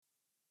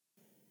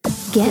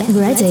Get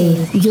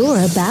ready.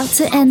 You're about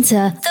to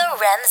enter the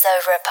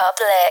Remso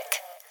Republic.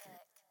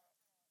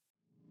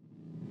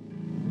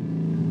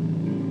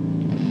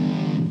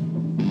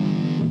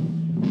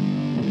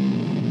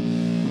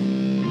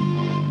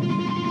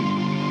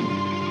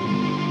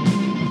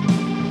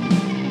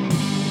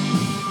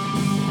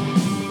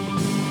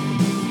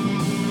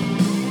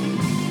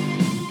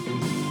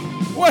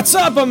 What's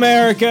up,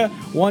 America?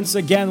 Once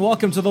again,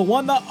 welcome to the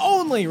one, the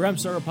only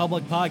Remso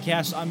Republic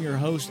podcast. I'm your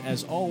host,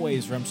 as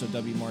always, Remso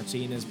W.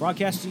 Martinez,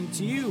 broadcasting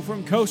to you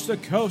from coast to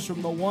coast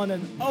from the one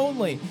and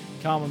only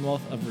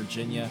Commonwealth of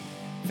Virginia.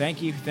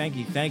 Thank you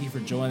for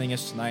joining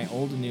us tonight,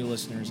 old and new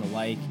listeners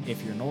alike.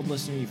 If you're an old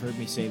listener, you've heard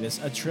me say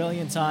this a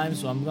trillion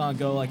times, so I'm going to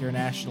go like our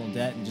national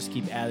debt and just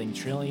keep adding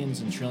trillions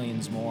and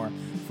trillions more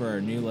for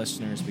our new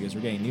listeners, because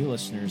we're getting new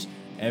listeners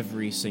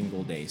every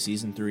single day.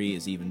 Season 3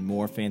 is even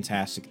more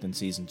fantastic than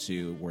Season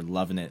 2. We're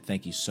loving it.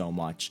 Thank you so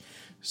much.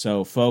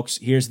 So, folks,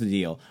 here's the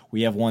deal.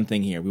 We have one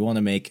thing here. We want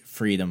to make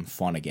freedom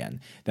fun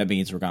again. That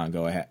means we're going to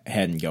go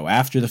ahead and go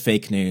after the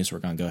fake news. We're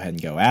going to go ahead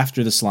and go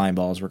after the slime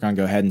balls. We're going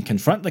to go ahead and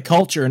confront the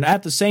culture. And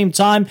at the same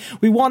time,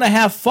 we want to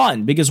have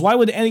fun. Because why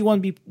would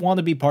anyone want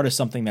to be part of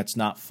something that's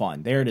not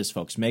fun? There it is,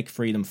 folks. Make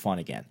freedom fun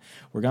again.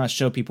 We're going to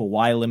show people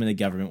why limited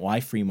government,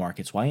 why free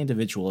markets, why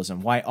individualism,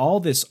 why all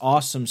this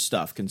awesome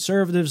stuff.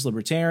 Conservatives,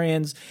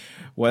 libertarians,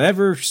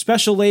 whatever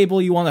special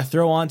label you want to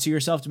throw onto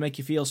yourself to make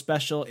you feel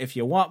special. If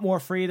you want more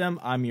freedom,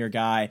 I'm your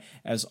guy.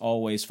 As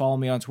always, follow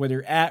me on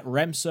Twitter at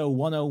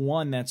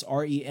Remso101. That's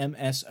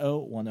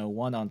REMSO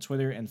 101 on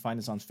Twitter, and find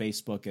us on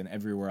Facebook and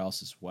everywhere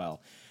else as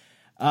well.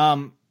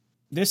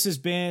 This has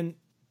been,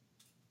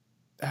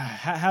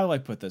 how do I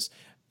put this?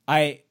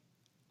 I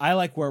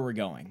like where we're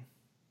going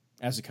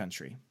as a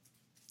country.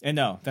 And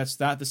no, that's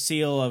not the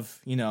seal of,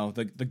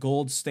 the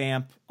gold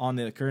stamp on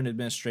the current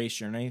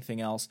administration or anything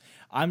else.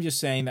 I'm just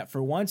saying that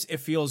for once, it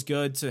feels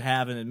good to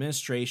have an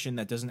administration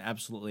that doesn't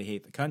absolutely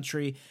hate the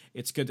country.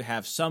 It's good to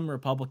have some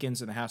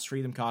Republicans in the House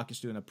Freedom Caucus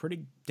doing a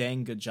pretty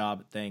dang good job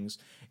at things.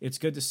 It's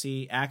good to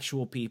see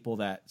actual people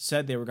that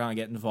said they were going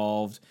to get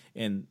involved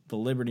in the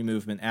liberty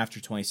movement after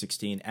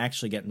 2016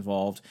 actually get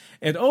involved.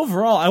 And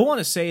overall, I want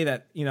to say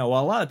that,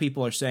 while a lot of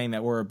people are saying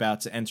that we're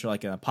about to enter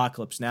like an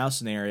apocalypse now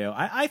scenario,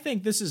 I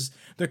think this is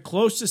the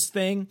closest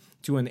thing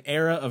to an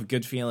era of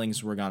good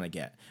feelings we're going to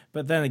get.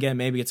 But then again,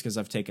 maybe it's because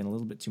I've taken a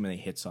little bit too many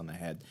hits on the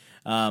head.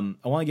 I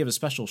want to give a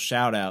special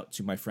shout out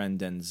to my friend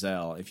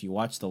Denzel. If you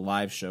watch the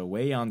live show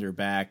way yonder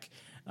back,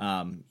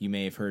 you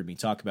may have heard me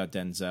talk about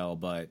Denzel,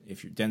 but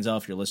if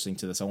you're listening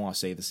to this, I want to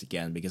say this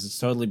again because it's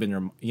totally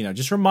been,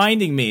 just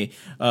reminding me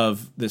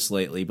of this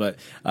lately. But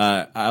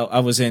I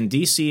was in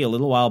D.C. a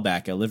little while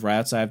back. I live right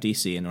outside of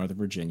D.C. in Northern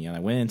Virginia, and I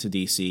went into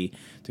D.C.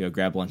 to go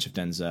grab lunch with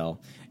Denzel,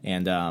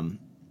 and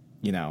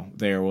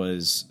there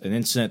was an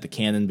incident at the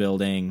Cannon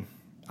Building.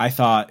 I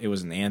thought it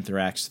was an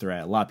anthrax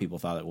threat. A lot of people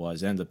thought it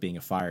was. It ended up being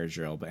a fire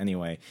drill. But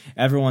anyway,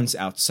 everyone's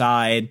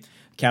outside.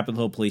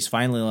 Capitol Hill Police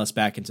finally let us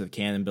back into the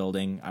Cannon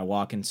Building. I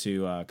walk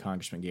into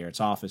Congressman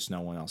Garrett's office.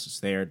 No one else is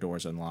there.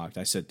 Door's unlocked.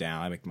 I sit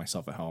down. I make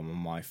myself at home on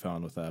my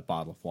phone with a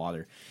bottle of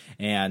water.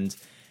 And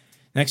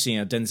next thing you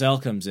know, Denzel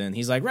comes in.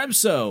 He's like,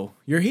 "Remso,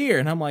 you're here."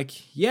 And I'm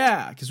like,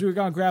 "Yeah," because we were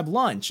going to grab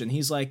lunch. And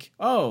he's like,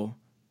 "Oh,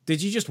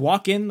 did you just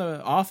walk in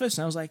the office?"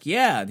 And I was like,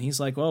 "Yeah." And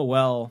he's like, "Oh,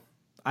 well,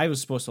 I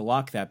was supposed to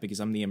lock that because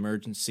I'm the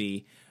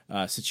emergency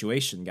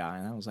situation guy."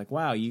 And I was like,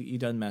 "Wow, you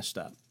done messed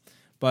up."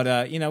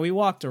 But, we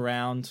walked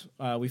around.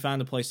 We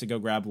found a place to go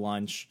grab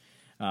lunch.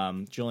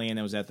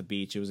 Juliana was at the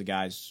beach. It was a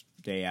guy's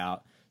day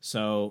out.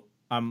 So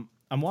I'm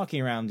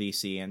walking around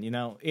D.C. and,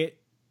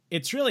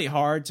 it's really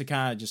hard to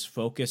kind of just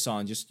focus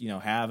on just,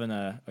 having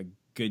a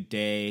good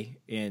day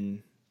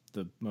in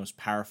the most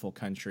powerful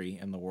country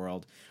in the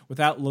world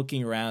without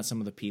looking around at some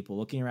of the people,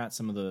 looking around at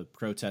some of the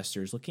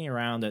protesters, looking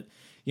around at,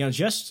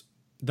 just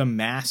the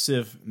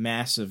massive,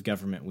 massive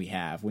government we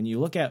have. When you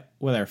look at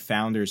what our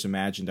founders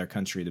imagined our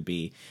country to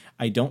be,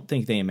 I don't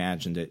think they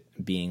imagined it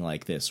being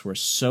like this, where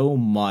so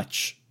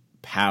much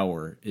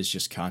power is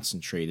just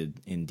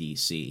concentrated in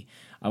D.C.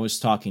 I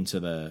was talking to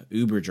the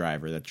Uber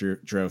driver that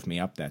drove me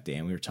up that day,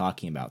 and we were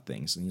talking about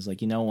things. And he's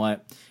like, "You know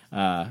what?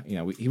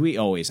 We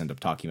always end up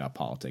talking about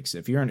politics.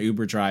 If you're an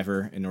Uber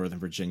driver in Northern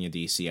Virginia,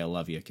 D.C., I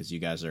love you because you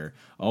guys are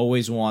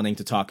always wanting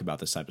to talk about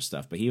this type of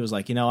stuff." But he was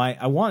like,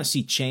 I want to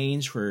see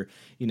change for,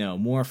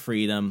 more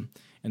freedom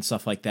and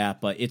stuff like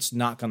that, but it's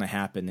not going to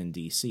happen in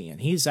D.C.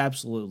 And he's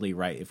absolutely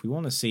right. If we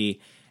want to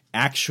see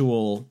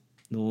actual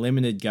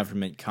limited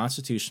government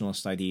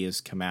constitutionalist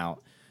ideas come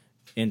out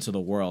into the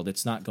world,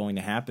 it's not going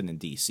to happen in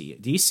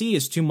DC. DC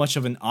is too much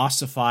of an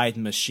ossified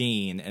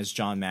machine, as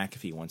John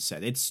McAfee once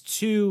said. It's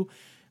too,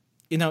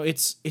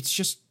 it's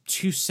just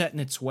too set in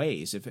its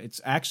ways. If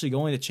it's actually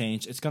going to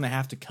change, it's going to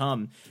have to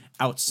come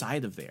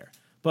outside of there.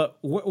 But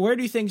where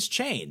do things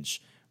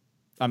change?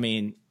 I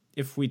mean,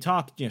 if we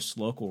talk just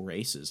local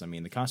races,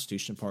 the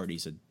Constitution Party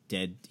is a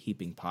dead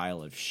heaping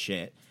pile of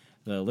shit.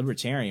 The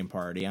Libertarian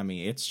Party,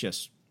 it's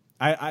just,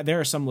 there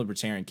are some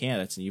libertarian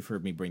candidates, and you've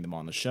heard me bring them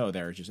on the show,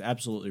 that are just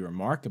absolutely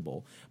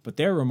remarkable, but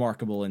they're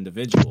remarkable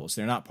individuals.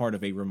 They're not part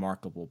of a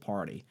remarkable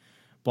party.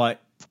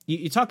 But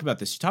you talk about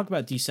this. You talk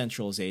about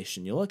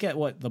decentralization. You look at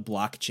what the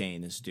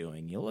blockchain is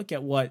doing. You look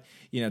at what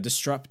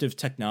disruptive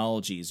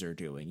technologies are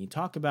doing. You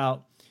talk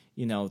about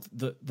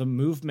the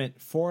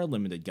movement for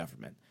limited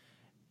government.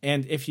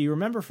 And if you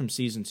remember from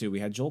season 2, we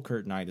had Joel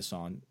Curtinitis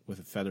on with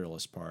the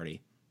Federalist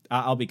Party.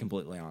 I'll be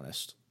completely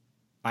honest.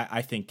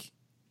 I think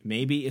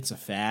maybe it's a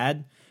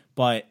fad,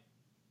 but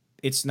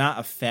it's not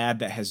a fad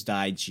that has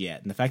died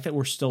yet. And the fact that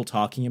we're still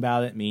talking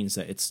about it means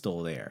that it's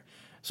still there.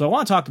 So I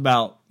want to talk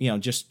about,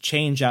 just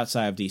change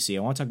outside of DC. I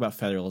want to talk about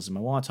federalism.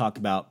 I want to talk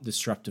about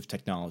disruptive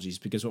technologies,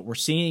 because what we're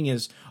seeing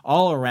is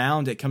all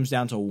around, it comes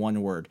down to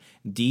one word: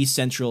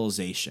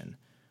 decentralization.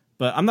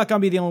 But I'm not going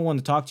to be the only one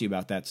to talk to you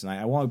about that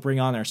tonight. I want to bring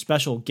on our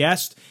special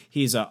guest.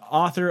 He's an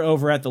author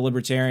over at the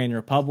Libertarian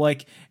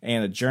Republic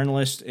and a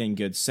journalist in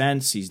good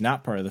sense. He's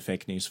not part of the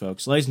fake news,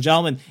 folks. Ladies and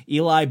gentlemen,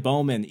 Eli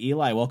Bowman.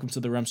 Eli, welcome to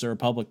the Remso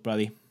Republic,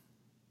 buddy.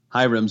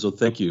 Hi, Remso.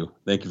 Thank you.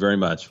 Thank you very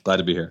much. Glad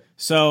to be here.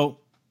 So,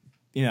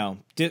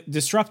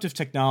 disruptive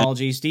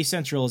technologies,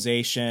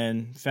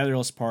 decentralization,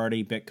 Federalist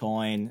Party,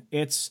 Bitcoin.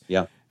 Is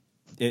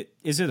it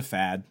a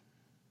fad?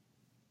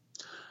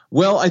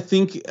 Well, I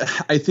think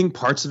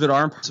parts of it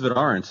are and parts of it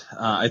aren't.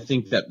 I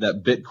think that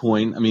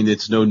Bitcoin, I mean,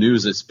 it's no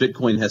news.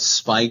 Bitcoin has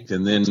spiked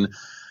and then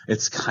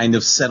it's kind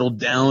of settled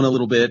down a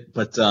little bit.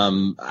 But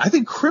I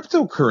think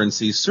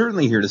cryptocurrency is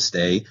certainly here to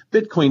stay.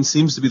 Bitcoin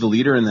seems to be the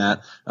leader in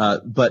that.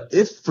 But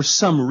if for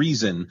some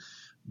reason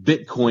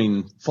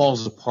Bitcoin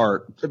falls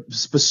apart,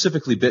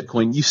 specifically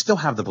Bitcoin, you still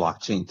have the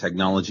blockchain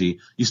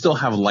technology. You still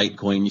have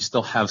Litecoin. You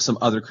still have some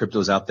other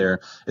cryptos out there,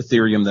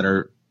 Ethereum,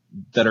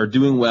 that are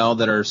doing well,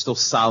 that are still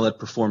solid,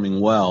 performing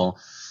well.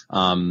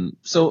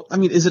 So, I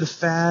mean, is it a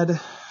fad?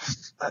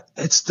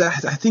 I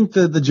think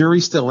the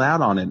jury's still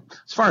out on it.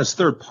 As far as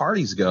third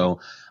parties go,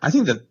 I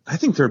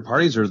think third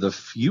parties are the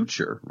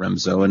future,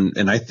 Remso.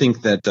 And I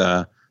think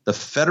that, the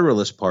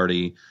Federalist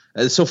Party,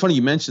 it's so funny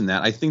you mentioned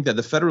that. I think that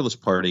the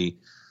Federalist Party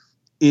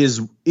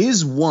is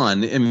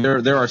one, and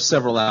there are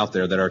several out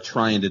there that are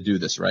trying to do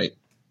this, right?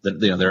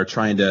 That, they're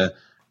trying to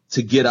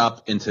get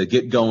up and to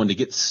get going, to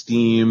get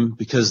steam,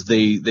 because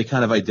they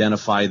kind of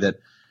identify that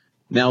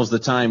now's the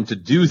time to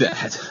do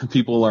that.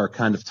 People are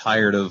kind of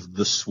tired of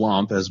the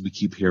swamp, as we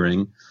keep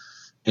hearing,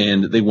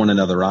 and they want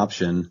another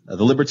option.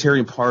 The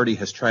Libertarian Party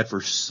has tried for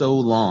so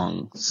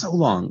long.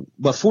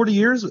 What, 40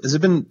 years? Has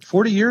it been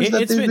 40 years?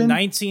 It's been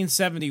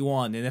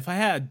 1971, and if I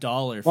had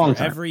 $1 for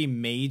every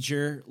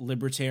major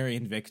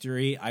Libertarian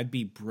victory, I'd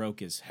be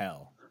broke as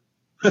hell.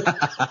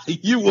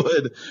 You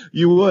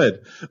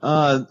would.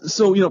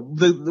 So,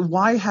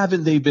 why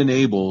haven't they been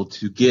able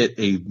to get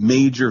a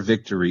major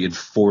victory in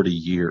 40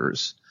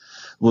 years?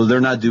 Well,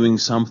 they're not doing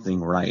something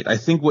right. I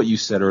think what you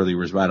said earlier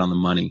was right on the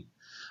money.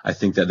 I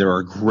think that there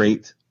are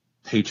great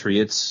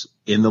patriots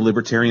in the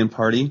Libertarian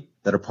Party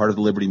that are part of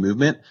the Liberty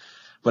Movement,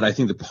 but I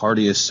think the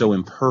party is so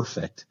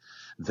imperfect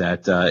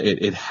that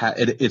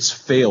it's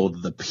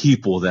failed the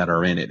people that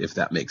are in it, if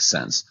that makes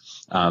sense.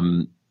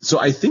 So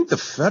I think the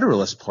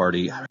Federalist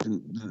Party,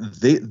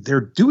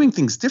 they're doing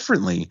things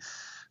differently.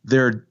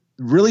 They're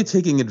really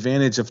taking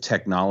advantage of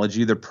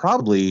technology. They're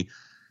probably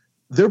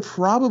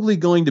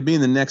going to be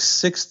in the next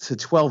 6 to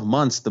 12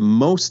 months the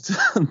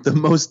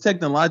most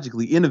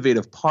technologically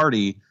innovative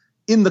party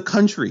in the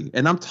country.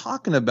 And I'm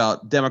talking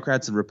about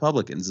Democrats and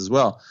Republicans as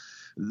well.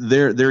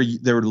 They're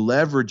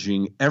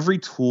leveraging every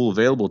tool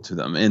available to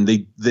them, and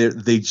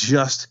they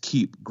just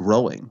keep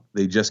growing.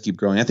 I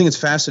think it's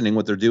fascinating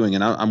what they're doing,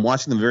 and I'm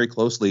watching them very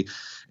closely,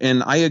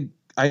 and I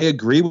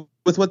agree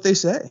with what they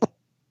say.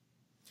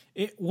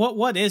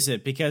 What is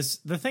it? Because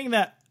the thing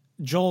that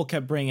Joel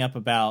kept bringing up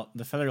about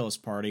the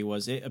Federalist Party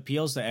was it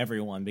appeals to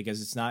everyone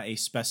because it's not a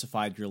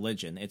specified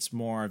religion. It's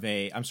more of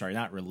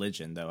not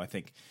religion, though. I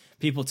think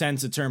people tend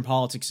to turn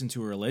politics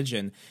into a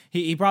religion.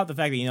 He brought up the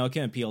fact that, it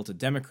can appeal to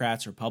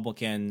Democrats,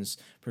 Republicans,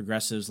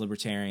 progressives,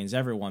 libertarians,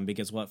 everyone,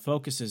 because what it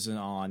focuses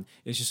on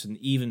is just an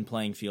even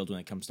playing field when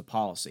it comes to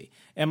policy.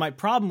 And my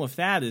problem with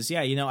that is,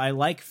 I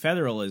like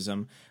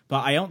federalism,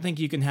 but I don't think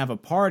you can have a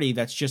party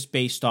that's just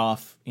based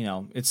off,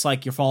 it's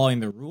like you're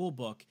following the rule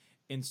book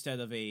instead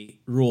of a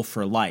rule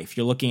for life.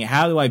 You're looking at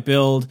how do I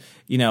build,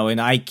 an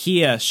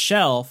IKEA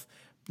shelf,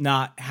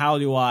 not how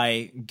do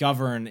I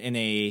govern in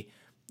a,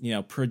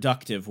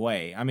 productive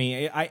way. I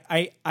mean,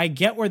 I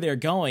get where they're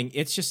going.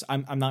 It's just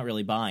I'm not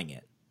really buying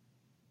it.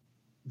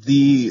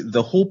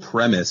 The whole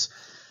premise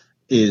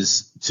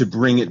is to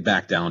bring it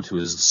back down to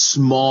as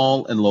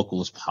small and local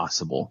as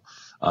possible.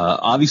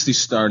 Obviously,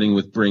 starting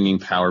with bringing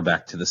power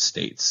back to the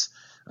states.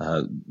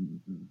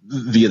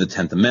 Via the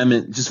 10th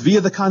Amendment, just via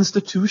the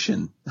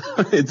Constitution.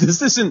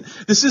 This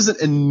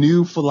isn't a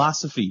new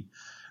philosophy.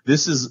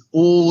 This is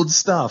old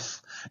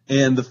stuff.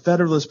 And the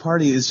Federalist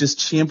Party is just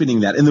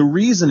championing that. And the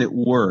reason it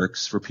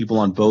works for people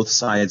on both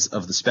sides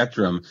of the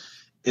spectrum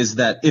is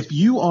that if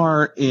you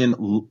are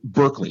in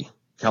Berkeley,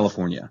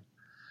 California,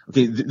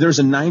 okay, there's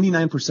a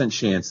 99%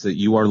 chance that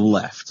you are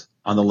left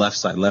on the left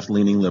side,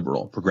 left-leaning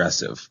liberal,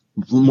 progressive,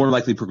 more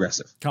likely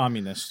progressive.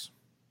 Communist.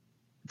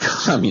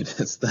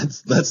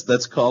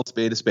 That's called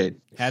spade a spade.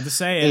 Had to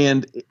say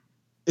it.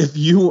 If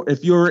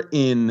you're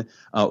in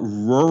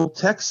rural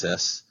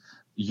Texas,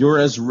 you're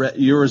as red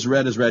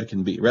as red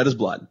can be, red as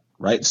blood,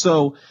 right?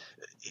 So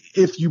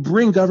if you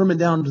bring government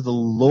down to the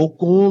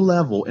local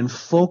level and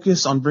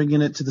focus on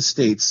bringing it to the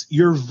states,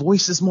 your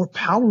voice is more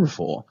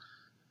powerful.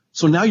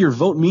 So now your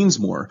vote means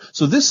more.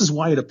 So this is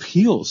why it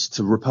appeals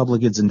to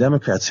Republicans and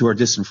Democrats who are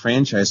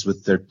disenfranchised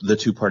with the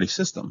two-party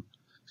system,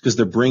 because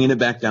they're bringing it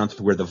back down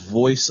to where the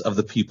voice of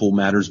the people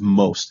matters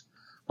most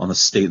on the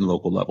state and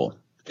local level.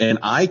 And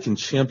I can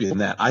champion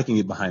that. I can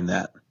get behind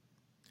that.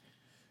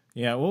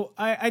 Yeah, well,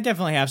 I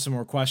definitely have some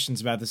more questions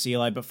about this,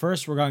 Eli, but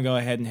first we're going to go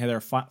ahead and hit our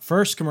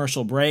first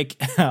commercial break.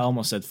 I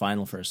almost said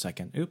final for a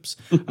second. Oops.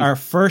 Our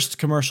first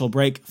commercial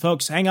break.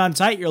 Folks, hang on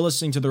tight. You're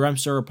listening to the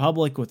Remster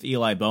Republic with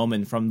Eli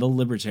Bowman from the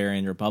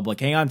Libertarian Republic.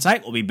 Hang on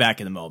tight. We'll be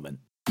back in a moment.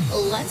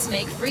 Let's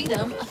make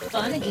freedom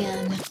fun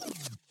again.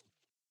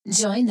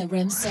 Join the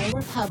Remster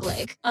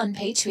Republic on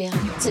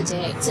Patreon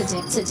today.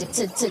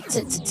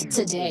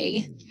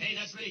 Hey,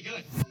 that's pretty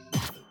good.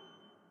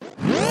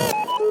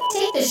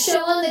 Take the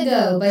show on the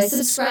go by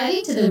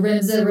subscribing to the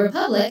Remster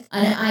Republic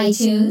on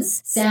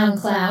iTunes,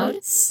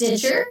 SoundCloud,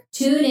 Stitcher,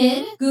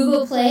 TuneIn,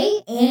 Google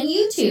Play, and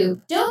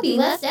YouTube. Don't be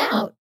left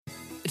out.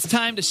 It's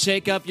time to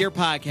shake up your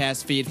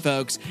podcast feed,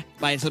 folks,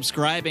 by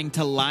subscribing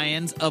to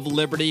Lions of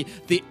Liberty,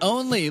 the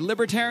only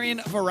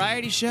libertarian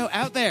variety show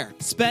out there.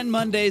 Spend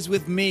Mondays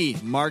with me,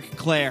 Mark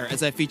Claire,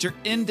 as I feature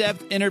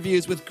in-depth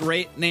interviews with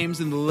great names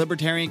in the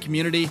libertarian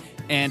community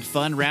and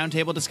fun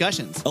roundtable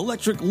discussions.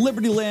 Electric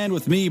Liberty Land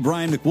with me,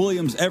 Brian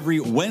McWilliams, every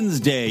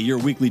Wednesday, your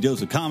weekly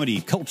dose of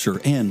comedy, culture,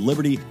 and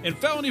liberty. And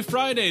Felony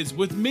Fridays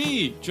with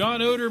me,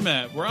 John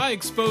Odermatt, where I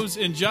expose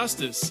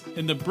injustice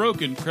in the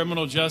broken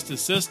criminal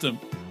justice system.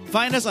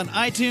 Find us on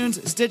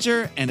iTunes,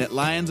 Stitcher, and at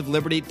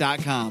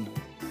lionsofliberty.com.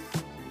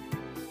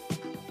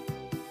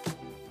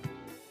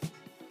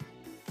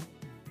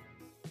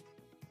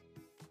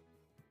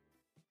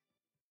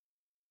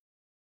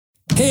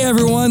 Hey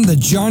everyone, the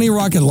Johnny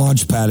Rocket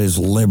Launchpad is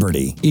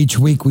Liberty. Each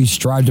week we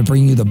strive to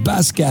bring you the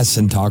best guests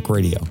in talk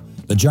radio.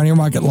 The Johnny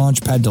Rocket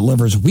Launchpad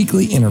delivers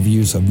weekly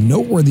interviews of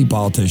noteworthy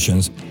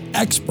politicians,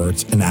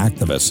 experts, and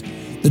activists.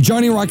 The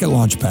Johnny Rocket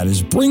Launchpad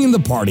is bringing the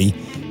party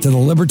to the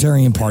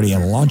Libertarian Party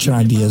and launching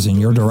ideas in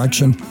your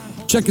direction.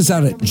 Check us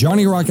out at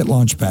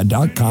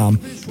johnnyrocketlaunchpad.com.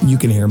 You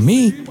can hear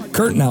me,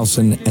 Kurt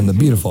Nelson, and the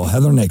beautiful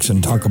Heather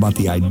Nixon talk about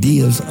the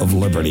ideas of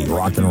liberty.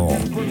 Rock and roll.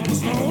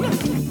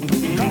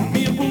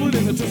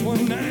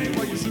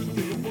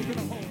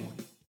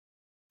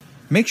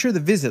 Make sure to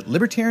visit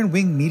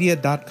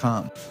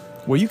libertarianwingmedia.com,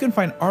 where you can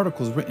find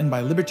articles written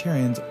by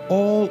libertarians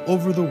all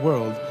over the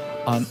world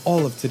on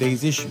all of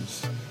today's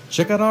issues.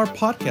 Check out our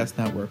podcast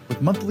network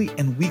with monthly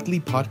and weekly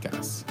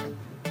podcasts.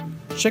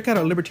 Check out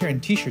our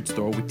Libertarian t-shirt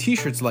store with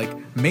t-shirts like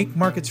Make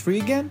Markets Free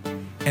Again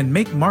and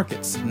Make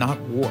Markets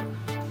Not War.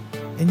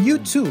 And you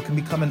too can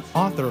become an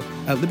author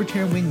at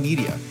Libertarian Wing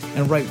Media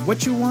and write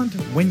what you want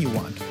when you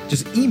want.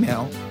 Just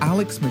email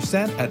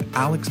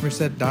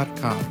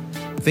alexmerced@alexmerced.com.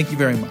 Thank you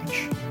very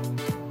much.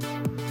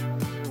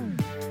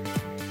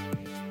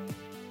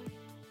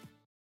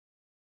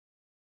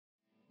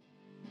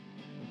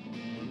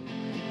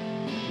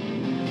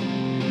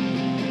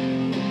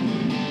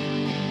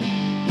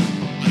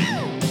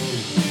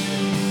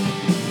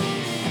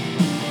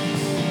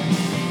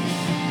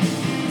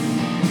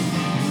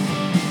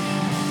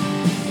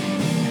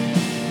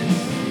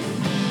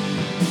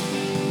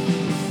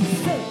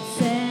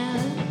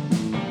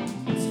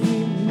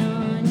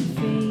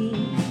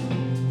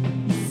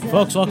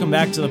 Folks, welcome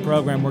back to the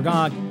program. We're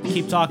going to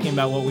keep talking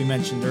about what we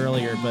mentioned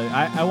earlier, but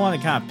I want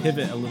to kind of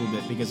pivot a little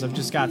bit because I've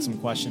just got some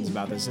questions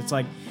about this. It's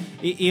like,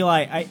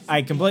 Eli,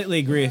 I completely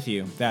agree with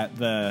you that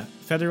the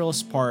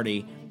Federalist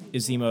Party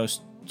is the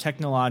most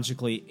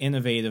technologically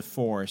innovative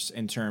force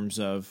in terms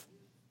of,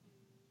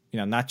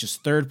 not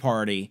just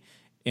third-party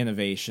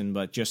innovation,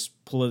 but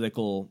just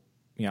political,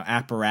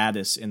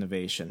 apparatus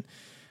innovation.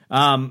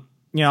 I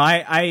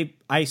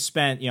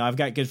spent, I've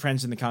got good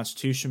friends in the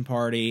Constitution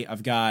Party.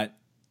 I've got,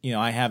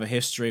 I have a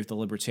history of the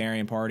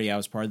Libertarian Party. I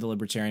was part of the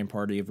Libertarian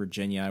Party of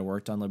Virginia. I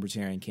worked on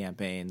Libertarian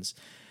campaigns.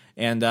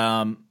 And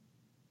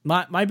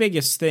my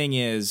biggest thing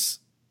is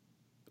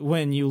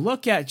when you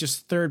look at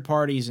just third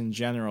parties in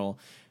general,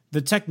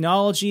 the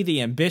technology,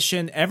 the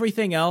ambition,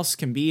 everything else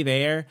can be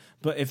there.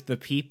 But if the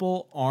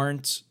people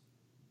aren't,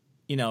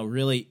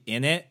 really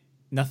in it,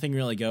 nothing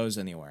really goes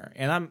anywhere.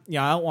 And I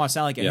don't want to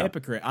sound like a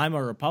hypocrite. I'm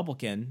a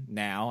Republican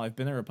now. I've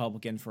been a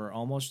Republican for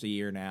almost a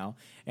year now.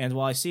 And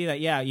while I see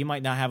that, you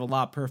might not have a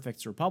lot of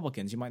perfect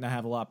Republicans, you might not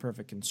have a lot of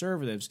perfect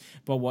conservatives,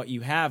 but what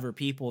you have are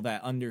people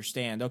that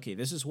understand, okay,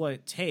 this is what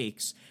it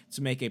takes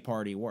to make a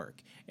party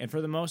work. And for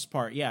the most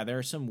part, there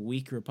are some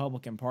weak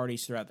Republican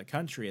parties throughout the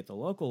country at the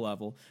local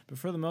level, but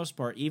for the most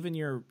part, even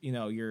your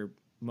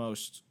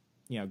most,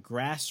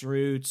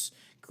 grassroots,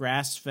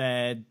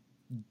 grass-fed,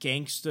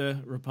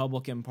 gangsta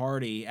Republican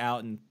Party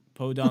out in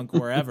Podunk,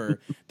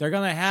 wherever, they're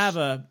going to have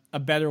a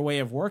better way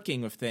of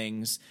working with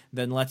things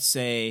than, let's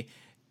say,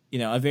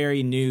 a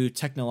very new,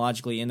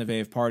 technologically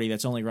innovative party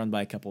that's only run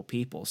by a couple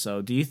people.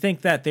 So do you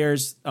think that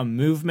there's a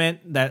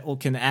movement that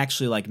can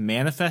actually like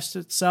manifest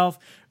itself?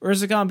 Or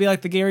is it going to be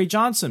like the Gary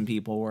Johnson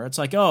people where it's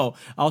like, oh,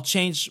 I'll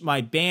change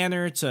my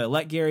banner to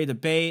let Gary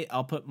debate.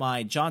 I'll put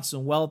my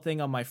Johnson Weld thing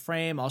on my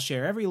frame. I'll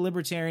share every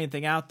libertarian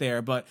thing out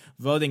there, but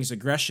voting's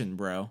aggression,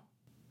 bro.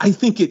 I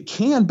think it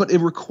can, but it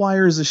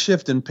requires a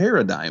shift in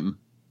paradigm.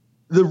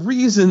 The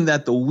reason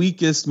that the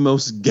weakest,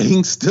 most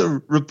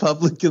gangsta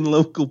Republican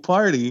local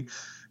party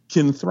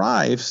can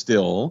thrive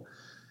still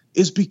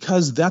is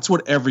because that's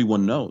what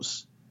everyone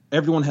knows.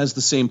 Everyone has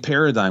the same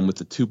paradigm with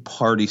the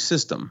two-party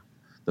system.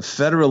 The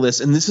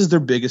Federalists, and this is their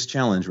biggest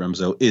challenge,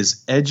 Remzo,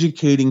 is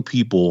educating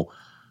people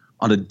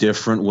on a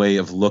different way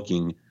of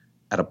looking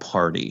at a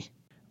party.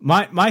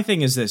 My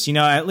thing is this,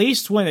 at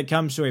least when it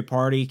comes to a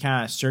party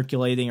kind of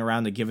circulating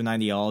around a given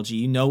ideology,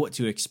 you know what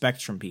to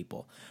expect from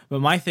people.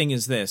 But my thing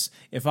is this,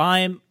 if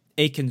I'm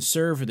a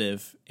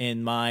conservative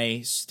in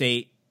my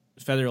state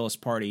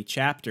Federalist Party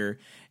chapter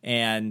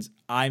and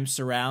I'm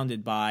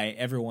surrounded by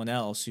everyone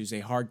else who's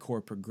a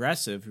hardcore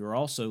progressive who are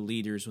also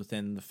leaders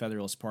within the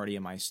Federalist Party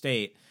in my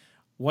state,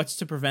 what's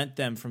to prevent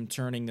them from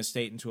turning the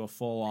state into a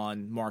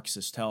full-on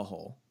Marxist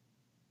hellhole?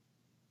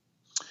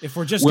 If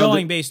we're just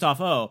going based off,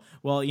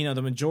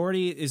 the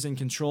majority is in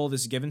control of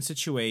this given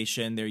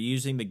situation. They're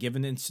using the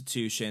given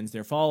institutions.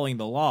 They're following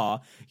the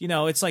law.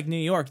 It's like New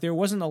York. There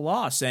wasn't a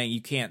law saying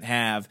you can't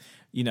have,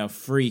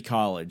 free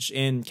college.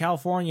 In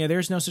California,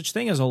 there's no such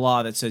thing as a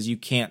law that says you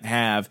can't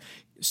have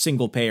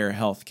single-payer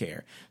health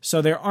care.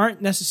 So there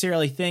aren't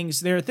necessarily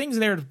things. There are things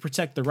there to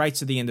protect the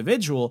rights of the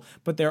individual,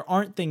 but there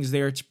aren't things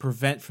there to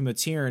prevent from the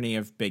tyranny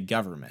of big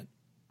government.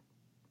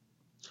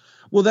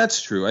 Well,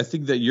 that's true. I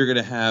think that you're going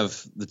to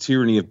have the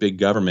tyranny of big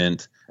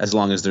government as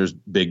long as there's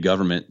big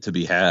government to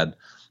be had.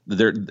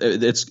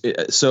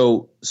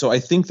 So I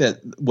think that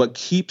what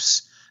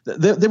keeps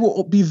there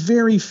will be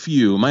very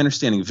few, my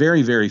understanding,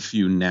 very, very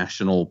few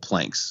national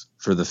planks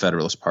for the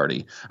Federalist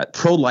Party,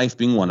 pro-life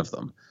being one of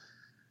them.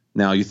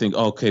 Now you think,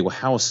 okay, well,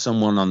 how is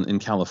someone in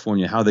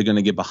California, how are they going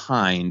to get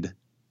behind,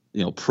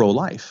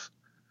 pro-life?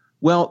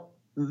 Well,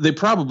 they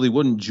probably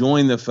wouldn't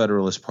join the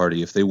Federalist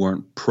Party if they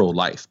weren't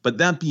pro-life. But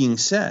that being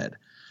said,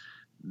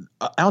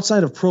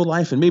 outside of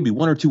pro-life and maybe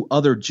one or two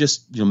other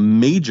just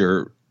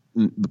major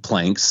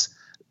planks,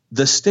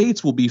 the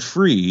states will be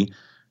free.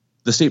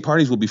 The state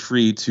parties will be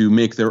free to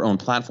make their own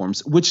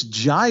platforms, which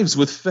jives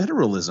with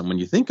federalism when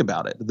you think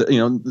about it.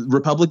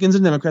 Republicans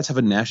and Democrats have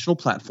a national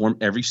platform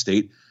every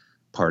state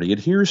party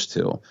adheres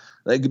to.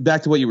 Like,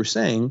 back to what you were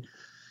saying,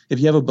 if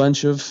you have a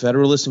bunch of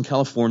Federalists in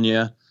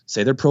California,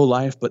 say they're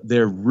pro-life, but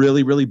they're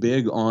really, really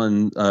big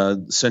on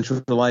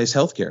centralized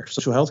healthcare,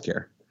 social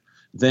healthcare,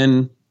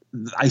 then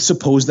I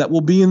suppose that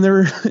will be in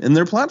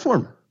their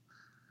platform.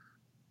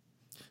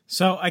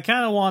 So I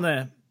kind of want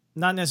to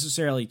not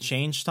necessarily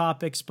change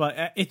topics,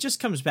 but it just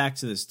comes back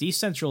to this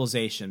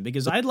decentralization,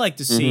 because I'd like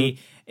to see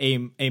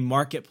a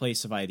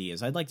marketplace of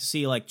ideas. I'd like to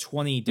see like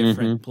 20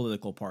 different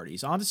political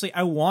parties. Honestly,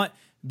 I want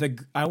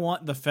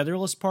the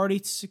Federalist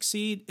Party to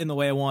succeed in the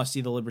way I want to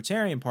see the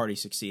Libertarian Party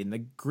succeed and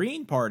the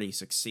Green Party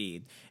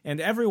succeed and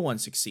everyone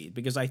succeed,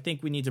 because I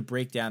think we need to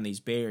break down these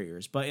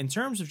barriers. But in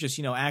terms of just,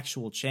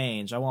 actual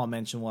change, I want to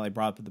mention what I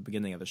brought up at the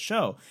beginning of the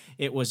show.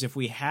 It was, if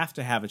we have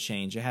to have a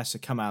change, it has to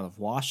come out of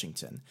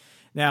Washington.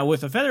 Now,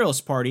 with the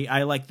Federalist Party,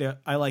 I like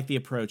the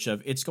approach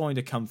of it's going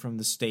to come from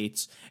the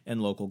states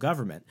and local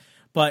government.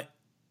 But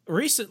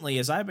recently,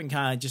 as I've been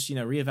kind of just,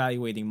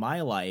 reevaluating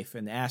my life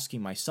and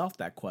asking myself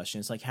that question,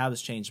 it's like, how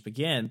does change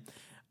begin?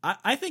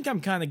 I think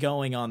I'm kind of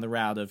going on the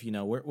route of,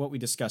 what we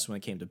discussed when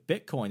it came to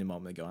Bitcoin a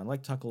moment ago. I'd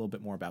like to talk a little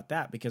bit more about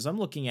that, because I'm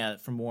looking at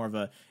it from more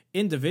of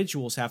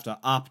individuals have to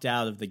opt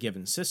out of the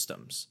given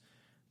systems.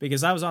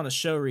 Because I was on a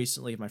show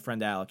recently with my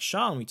friend Alex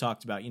Shaw, and we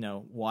talked about,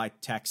 why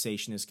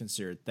taxation is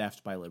considered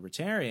theft by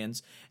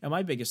libertarians. And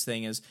my biggest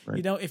thing is,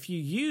 if you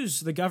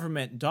use the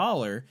government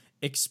dollar,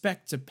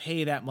 expect to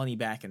pay that money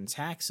back in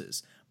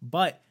taxes.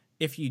 But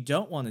if you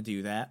don't want to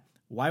do that,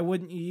 why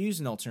wouldn't you use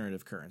an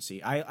alternative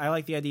currency? I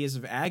like the ideas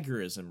of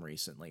agorism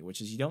recently,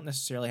 which is you don't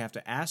necessarily have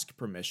to ask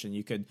permission.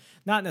 You could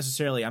not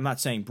necessarily, I'm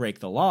not saying break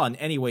the law in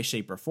any way,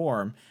 shape, or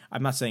form.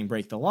 I'm not saying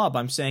break the law, but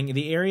I'm saying in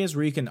the areas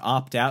where you can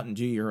opt out and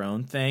do your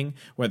own thing,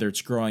 whether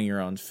it's growing your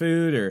own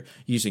food or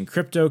using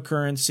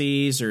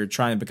cryptocurrencies or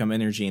trying to become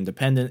energy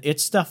independent,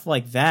 it's stuff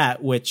like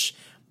that, which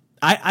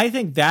I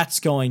think that's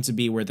going to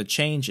be where the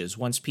change is.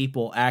 Once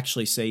people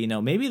actually say,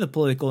 maybe the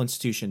political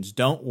institutions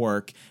don't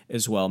work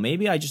as well.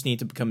 Maybe I just need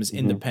to become as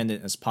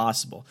independent as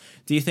possible.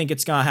 Do you think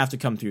it's going to have to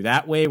come through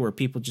that way, where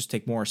people just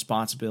take more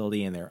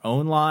responsibility in their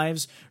own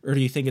lives? Or do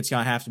you think it's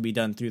going to have to be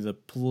done through the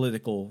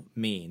political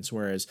means?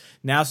 Whereas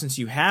now, since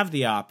you have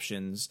the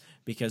options,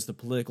 because the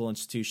political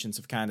institutions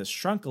have kind of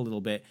shrunk a little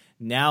bit,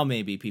 now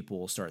maybe people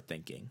will start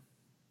thinking.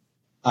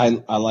 I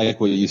like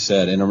what you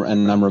said, and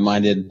I'm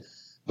reminded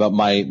about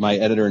my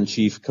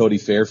editor-in-chief, Cody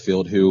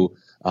Fairfield, who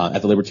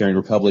at the Libertarian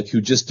Republic,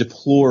 who just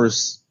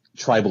deplores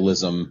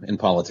tribalism in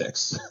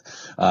politics.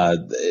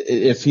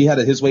 If he had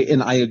it his way,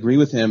 and I agree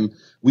with him,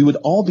 we would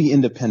all be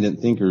independent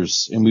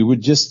thinkers and we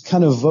would just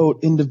kind of vote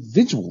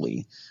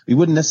individually. We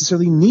wouldn't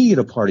necessarily need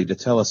a party to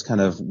tell us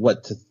kind of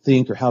what to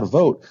think or how to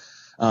vote.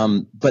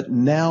 But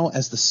now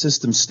as the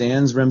system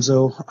stands,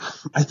 Remzo,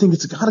 I think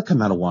it's got to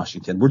come out of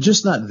Washington. We're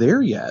just not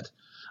there yet.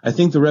 I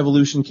think the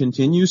revolution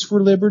continues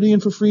for liberty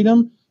and for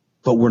freedom,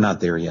 but we're not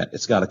there yet.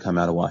 It's got to come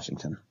out of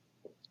Washington.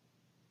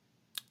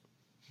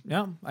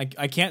 No, I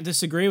can't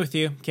disagree with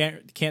you.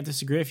 Can't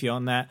disagree with you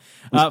on that,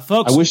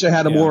 folks. I wish I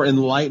had a more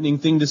enlightening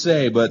thing to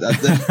say, but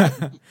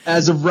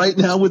as of right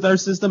now with our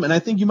system, and I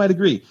think you might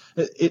agree,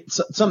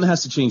 something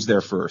has to change there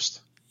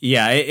first.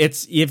 Yeah,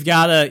 you've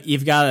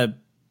gotta.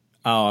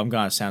 Oh, I'm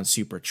gonna sound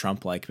super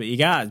Trump-like, but you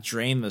gotta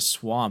drain the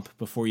swamp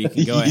before you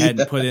can go ahead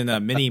and put in a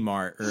mini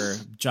mart or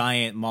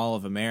giant Mall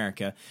of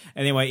America.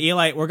 Anyway,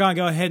 Eli, we're gonna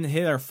go ahead and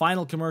hit our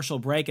final commercial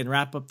break and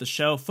wrap up the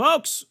show,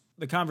 folks.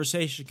 The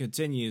conversation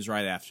continues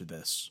right after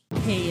this.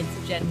 Hey,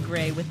 it's Jen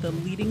Gray with the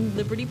Leading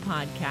Liberty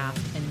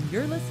Podcast, and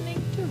you're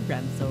listening to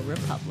Remso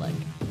Republic.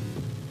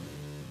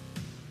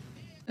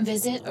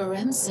 Visit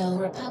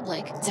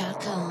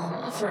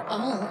remsorepublic.com for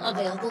all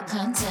available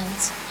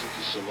content.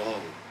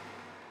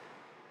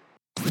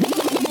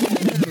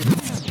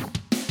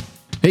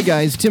 Hey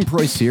guys, Tim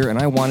Preuss here, and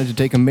I wanted to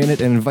take a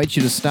minute and invite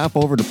you to stop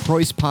over to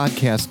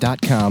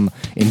PreussPodcast.com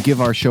and give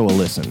our show a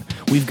listen.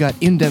 We've got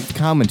in-depth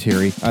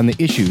commentary on the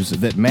issues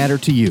that matter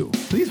to you.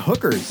 These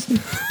hookers,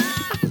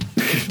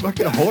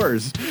 fucking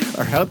whores,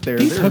 are out there.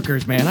 These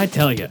hookers, man, I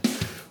tell you.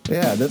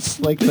 Yeah, that's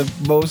like the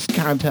most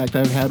contact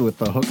I've had with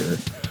the hooker.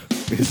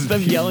 Is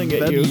them yelling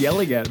at you.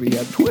 Yelling at me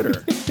on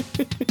Twitter.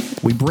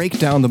 We break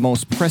down the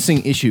most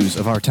pressing issues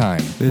of our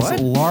time. This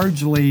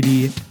large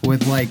lady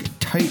with like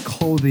tight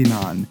clothing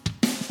on.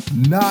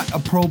 Not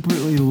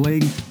appropriately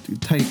linked to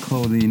tight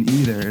clothing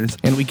either.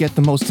 And we get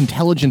the most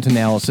intelligent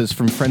analysis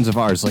from friends of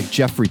ours like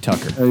Jeffrey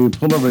Tucker. You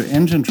pulled over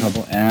engine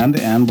trouble, and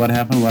what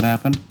happened? What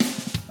happened?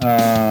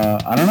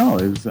 I don't know.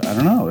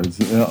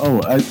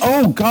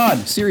 Oh,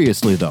 God.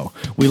 Seriously, though,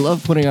 we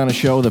love putting on a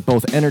show that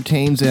both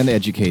entertains and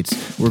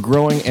educates. We're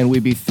growing, and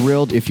we'd be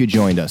thrilled if you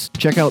joined us.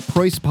 Check out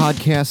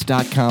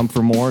PreussPodcast.com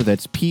for more.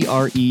 That's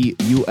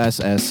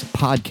PREUSS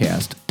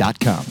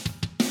podcast.com.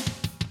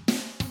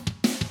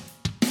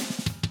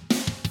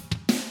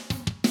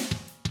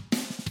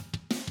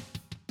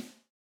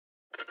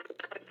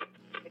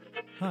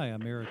 Hi,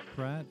 I'm Eric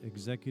Pratt,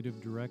 Executive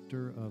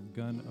Director of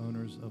Gun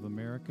Owners of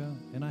America,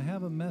 and I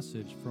have a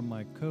message from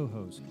my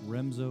co-host,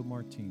 Remso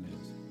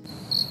Martinez.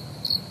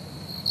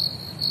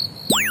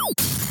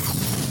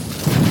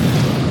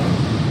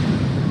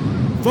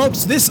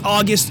 Folks, this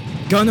August,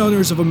 Gun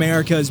Owners of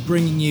America is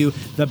bringing you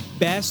the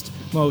best,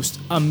 most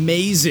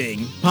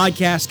amazing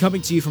podcast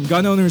coming to you from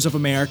Gun Owners of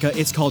America.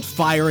 It's called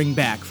Firing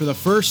Back. For the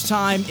first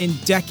time in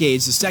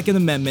decades, the Second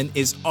Amendment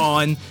is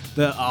on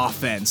the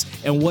offense.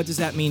 And what does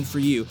that mean for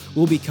you?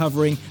 We'll be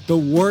covering the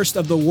worst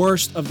of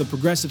the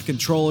progressive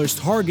controllers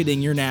targeting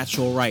your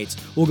natural rights.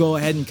 We'll go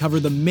ahead and cover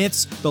the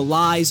myths, the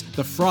lies,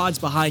 the frauds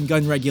behind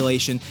gun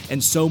regulation,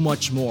 and so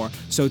much more.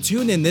 So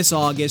tune in this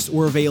August.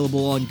 We're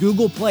available on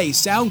Google Play,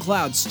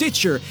 SoundCloud,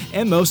 Stitcher,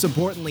 and most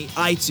importantly,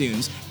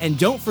 iTunes. And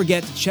don't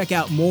forget to check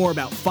out more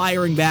about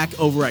Firing Back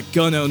over at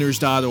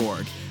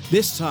gunowners.org.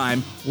 This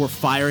time, we're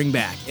firing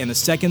back, and the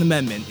Second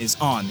Amendment is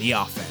on the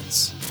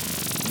offense.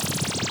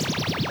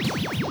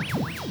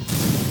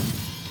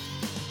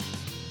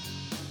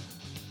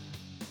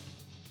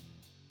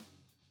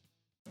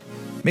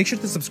 Make sure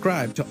to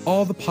subscribe to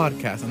all the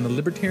podcasts on the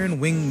Libertarian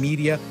Wing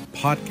Media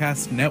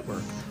Podcast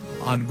Network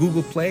on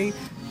Google Play,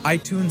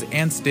 iTunes,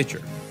 and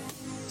Stitcher,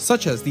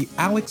 such as the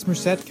Alex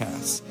Merced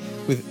Cast,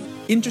 with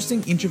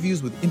interesting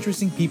interviews with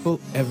interesting people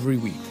every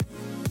week.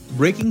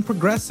 Breaking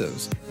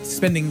Progressives,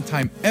 spending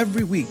time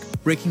every week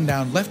breaking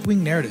down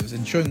left-wing narratives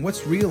and showing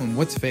what's real and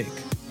what's fake.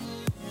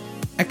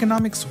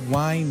 Economics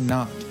Why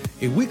Not?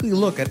 A weekly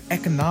look at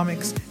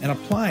economics and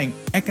applying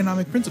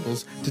economic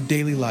principles to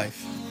daily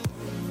life.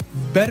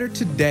 Better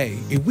Today,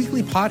 a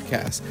weekly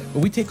podcast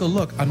where we take a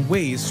look on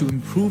ways to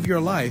improve your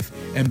life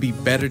and be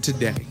better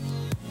today.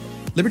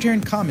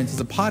 Libertarian Comments is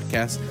a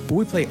podcast where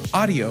we play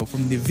audio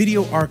from the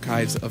video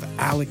archives of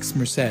Alex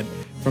Merced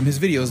from his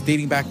videos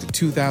dating back to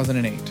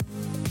 2008.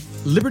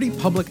 Liberty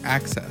Public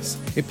Access,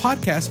 a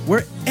podcast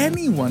where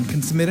anyone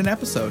can submit an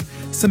episode.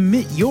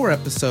 Submit your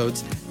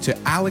episodes to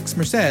Alex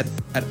Merced at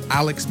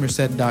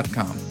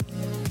alexmerced.com.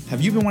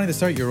 Have you been wanting to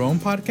start your own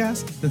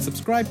podcast? Then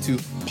subscribe to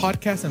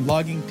Podcast and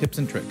Blogging Tips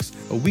and Tricks,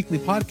 a weekly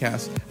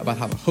podcast about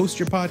how to host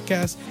your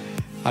podcast,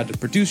 how to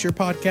produce your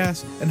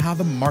podcast, and how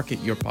to market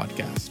your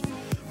podcast.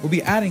 We'll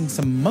be adding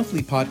some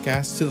monthly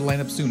podcasts to the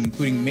lineup soon,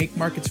 including Make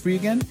Markets Free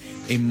Again,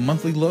 a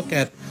monthly look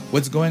at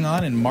what's going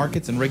on in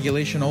markets and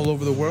regulation all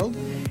over the world,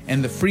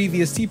 and the Free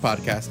VST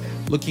podcast,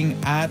 looking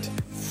at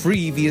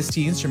free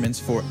VST instruments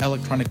for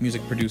electronic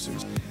music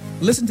producers.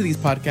 Listen to these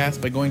podcasts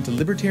by going to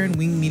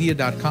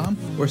libertarianwingmedia.com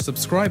or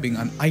subscribing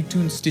on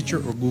iTunes, Stitcher,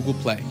 or Google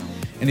Play.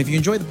 And if you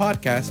enjoy the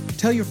podcast,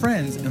 tell your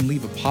friends and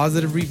leave a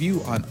positive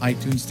review on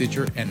iTunes,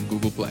 Stitcher, and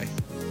Google Play.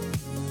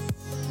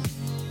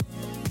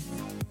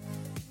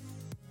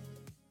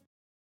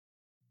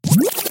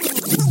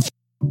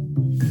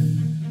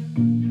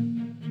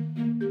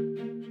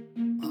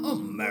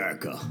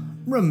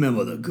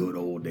 remember the good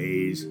old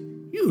days.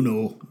 You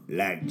know,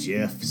 like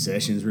Jeff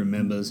Sessions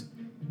remembers.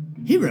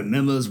 He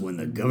remembers when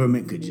the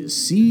government could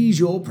just seize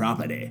your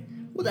property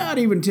without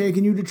even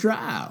taking you to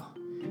trial.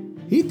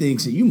 He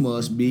thinks that you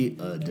must be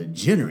a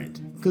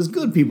degenerate, because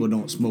good people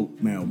don't smoke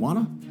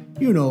marijuana.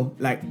 You know,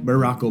 like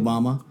Barack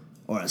Obama,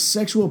 or a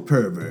sexual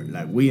pervert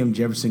like William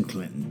Jefferson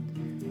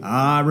Clinton.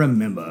 I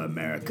remember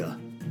America.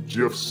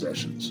 Jeff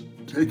Sessions,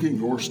 taking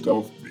your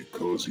stuff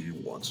because he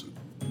wants it.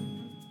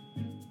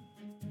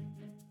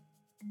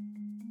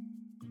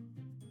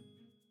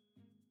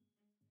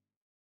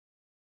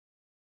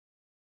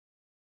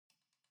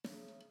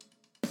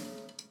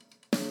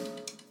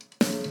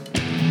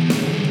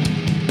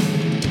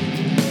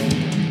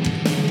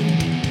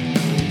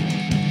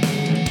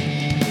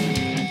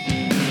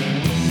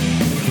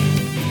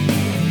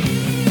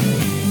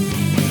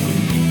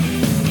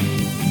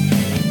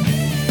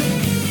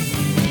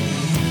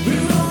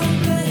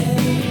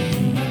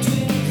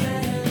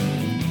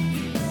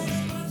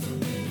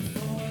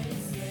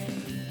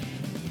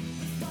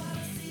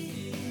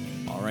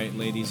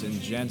 Ladies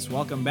and gents,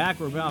 welcome back.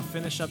 We're about to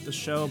finish up the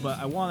show, but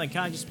I want to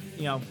kind of just,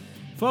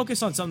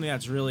 focus on something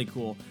that's really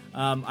cool.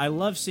 I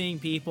love seeing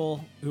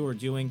people who are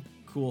doing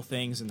cool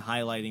things and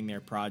highlighting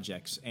their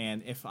projects.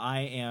 And if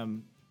I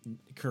am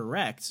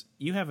correct,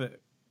 you have a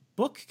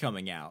book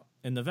coming out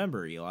in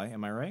November, Eli.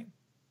 Am I right?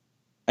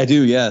 I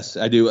do. Yes,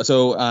 I do.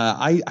 So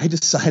I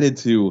decided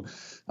to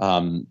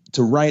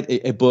write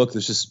a book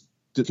that's just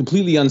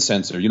completely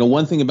uncensored.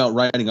 One thing about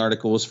writing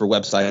articles for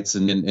websites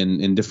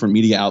and different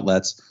media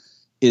outlets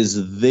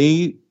is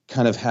they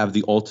kind of have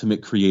the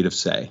ultimate creative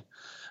say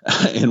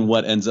in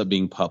what ends up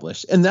being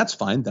published. And that's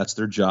fine. That's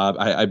their job.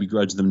 I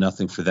begrudge them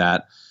nothing for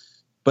that.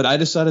 But I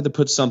decided to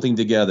put something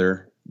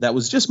together that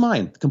was just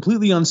mine,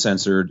 completely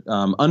uncensored,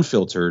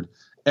 unfiltered,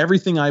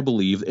 everything I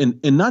believe, and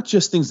not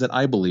just things that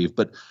I believe,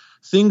 but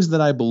things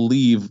that I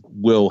believe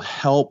will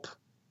help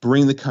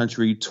bring the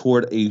country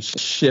toward a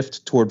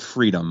shift toward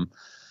freedom.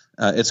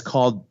 It's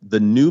called the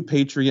New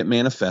Patriot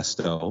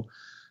Manifesto.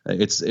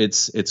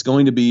 It's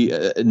going to be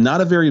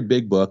not a very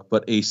big book,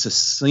 but a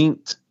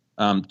succinct,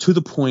 to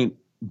the point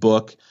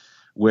book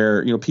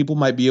where people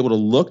might be able to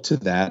look to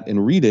that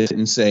and read it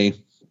and say,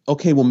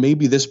 okay, well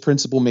maybe this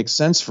principle makes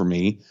sense for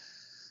me,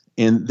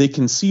 and they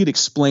can see it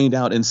explained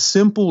out in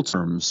simple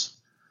terms,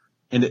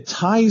 and it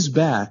ties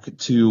back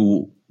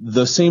to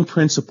the same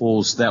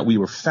principles that we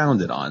were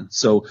founded on.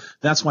 So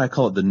that's why I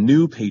call it the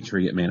New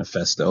Patriot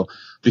Manifesto,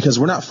 because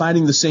we're not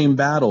fighting the same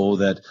battle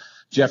that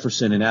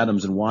Jefferson and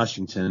Adams and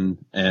Washington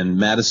and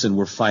Madison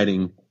were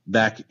fighting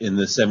back in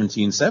the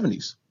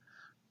 1770s.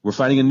 We're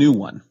fighting a new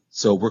one.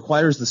 So it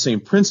requires the same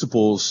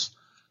principles.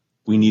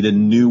 We need a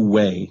new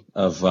way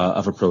of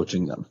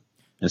approaching them.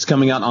 And it's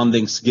coming out on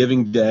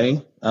Thanksgiving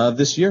Day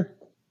this year.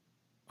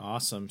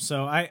 Awesome.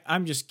 So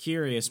I'm just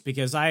curious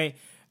because I'm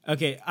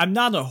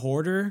not a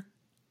hoarder.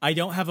 I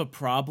don't have a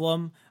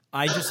problem.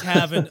 I just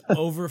have an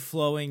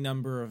overflowing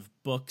number of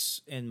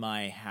books in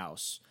my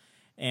house.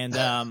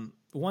 And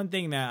one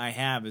thing that I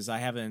have is I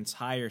have an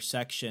entire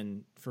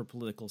section for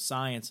political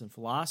science and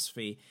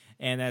philosophy.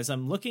 And as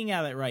I'm looking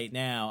at it right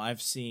now, I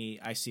see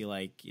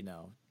like,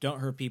 don't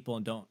hurt people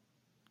and don't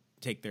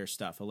take their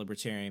stuff, a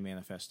Libertarian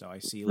Manifesto. I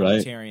see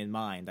Libertarian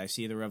Mind. I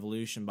see The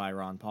Revolution by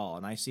Ron Paul.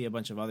 And I see a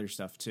bunch of other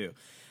stuff too.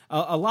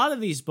 A lot of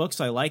these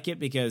books, I like it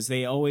because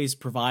they always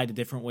provide a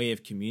different way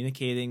of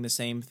communicating the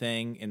same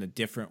thing in a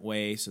different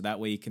way. So that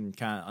way you can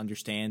kind of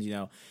understand,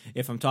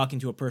 if I'm talking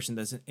to a person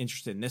that's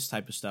interested in this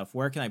type of stuff,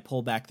 where can I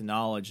pull back the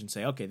knowledge and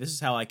say, okay, this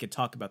is how I could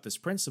talk about this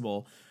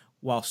principle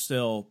while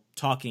still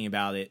talking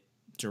about it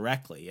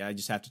directly. I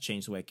just have to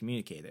change the way I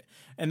communicate it.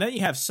 And then you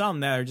have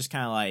some that are just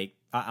kind of like,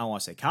 I don't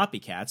want to say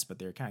copycats, but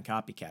they're kind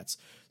of copycats.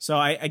 So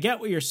I get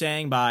what you're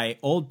saying by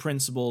old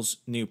principles,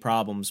 new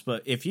problems.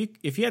 But if you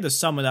had to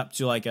sum it up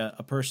to like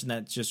a person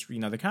that's just,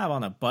 they're kind of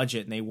on a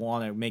budget and they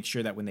want to make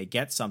sure that when they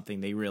get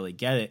something, they really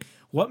get it.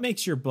 What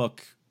makes your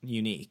book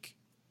unique?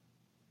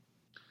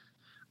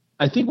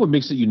 I think what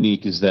makes it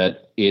unique is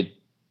that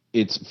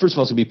it's first of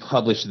all, it's going to be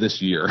published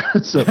this year.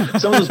 So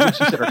some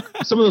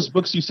of those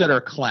books you said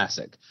are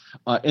classic,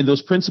 and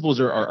those principles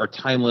are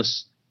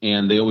timeless.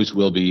 And they always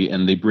will be,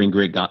 and they bring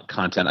great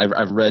content.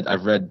 I've read.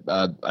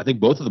 I think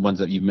both of the ones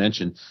that you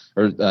mentioned,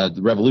 or The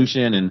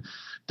Revolution and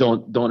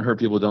Don't Hurt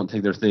People, Don't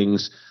Take Their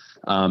Things,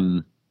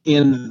 and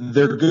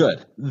they're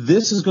good.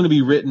 This is going to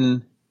be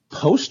written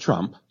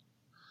post-Trump,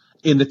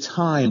 in the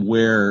time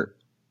where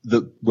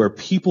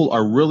people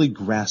are really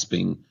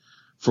grasping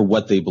for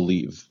what they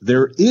believe.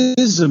 There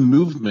is a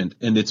movement,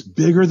 and it's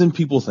bigger than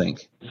people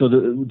think. So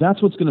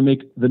that's what's going to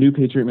make the New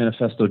Patriot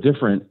Manifesto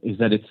different, is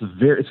that it's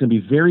going to be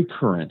very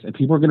current, and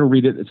people are going to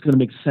read it. It's going to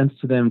make sense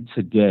to them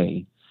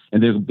today,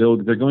 and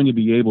they're going to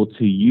be able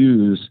to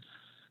use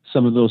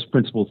some of those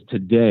principles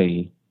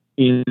today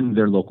in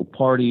their local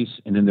parties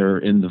and in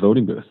the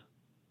voting booth.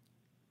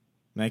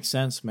 Makes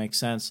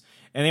sense.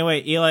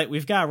 Anyway, Eli,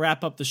 we've got to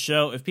wrap up the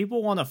show. If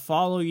people want to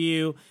follow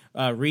you,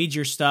 read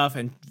your stuff,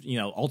 and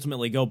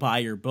ultimately go buy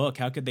your book,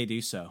 how could they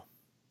do so?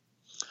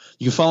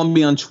 You can follow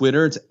me on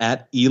Twitter. It's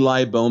at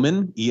Eli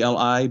Bowman,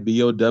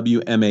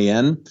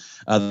 ELIBOWMAN.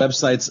 The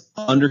website's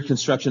under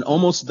construction,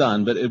 almost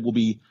done, but it will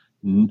be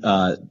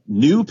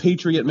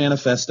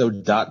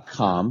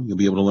newpatriotmanifesto.com. You'll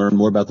be able to learn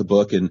more about the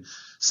book and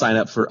sign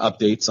up for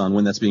updates on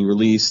when that's being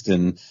released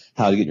and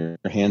how to get your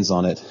hands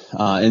on it.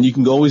 And you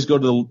can always go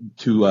to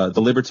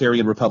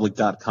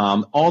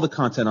thelibertarianrepublic.com. All the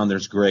content on there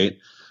is great,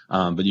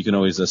 but you can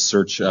always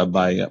search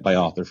by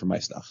author for my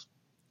stuff.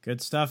 Good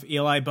stuff.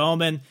 Eli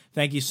Bowman,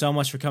 thank you so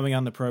much for coming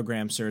on the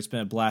program, sir. It's been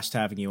a blast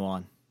having you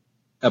on.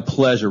 A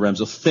pleasure,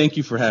 Remso. Thank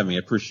you for having me. I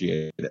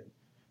appreciate it.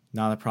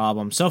 Not a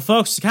problem. So,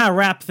 folks, to kind of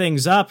wrap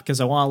things up,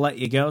 because I want to let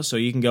you go, so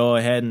you can go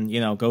ahead and,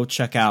 go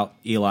check out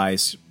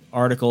Eli's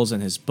articles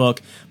and his book.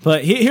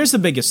 But here's the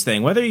biggest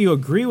thing. Whether you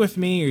agree with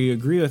me or you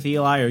agree with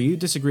Eli or you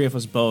disagree with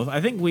us both,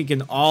 I think we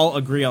can all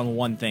agree on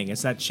one thing.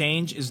 It's that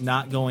change is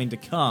not going to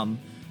come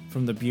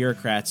from the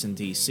bureaucrats in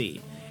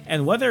D.C.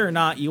 And whether or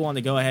not you want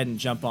to go ahead and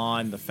jump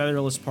on the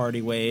Federalist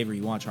Party wave or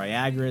you want to try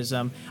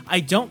agorism,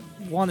 I don't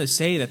want to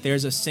say that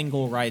there's a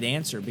single right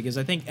answer because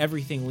I think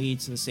everything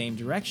leads to the same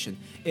direction.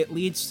 It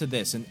leads to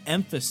this, an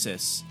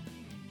emphasis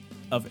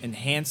of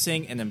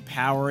enhancing and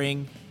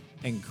empowering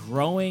and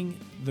growing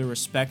the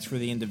respect for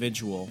the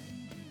individual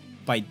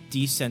by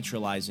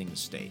decentralizing the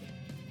state.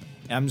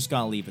 And I'm just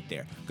going to leave it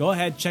there. Go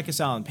ahead, check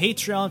us out on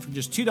Patreon. For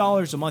just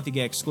 $2 a month, you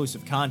get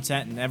exclusive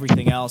content and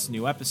everything else,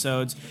 new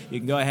episodes. You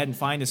can go ahead and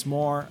find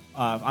more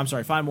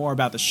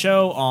about the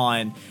show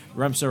on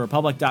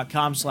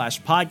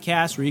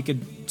remsorepublic.com/podcast, where you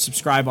can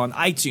subscribe on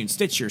iTunes,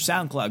 Stitcher,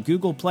 SoundCloud,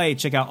 Google Play.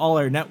 Check out all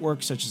our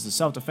networks, such as the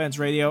Self-Defense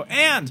Radio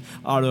and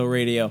Auto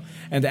Radio.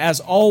 And as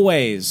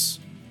always,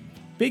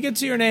 be good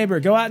to your neighbor.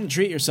 Go out and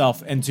treat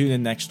yourself, and tune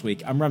in next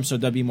week. I'm Remso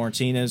W.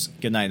 Martinez.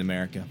 Good night,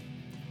 America.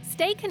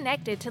 Stay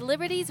connected to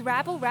Liberty's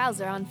Rabble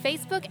Rouser on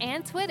Facebook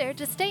and Twitter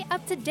to stay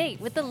up to date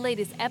with the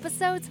latest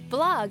episodes,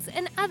 blogs,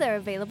 and other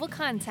available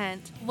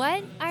content.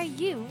 What are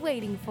you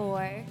waiting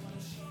for?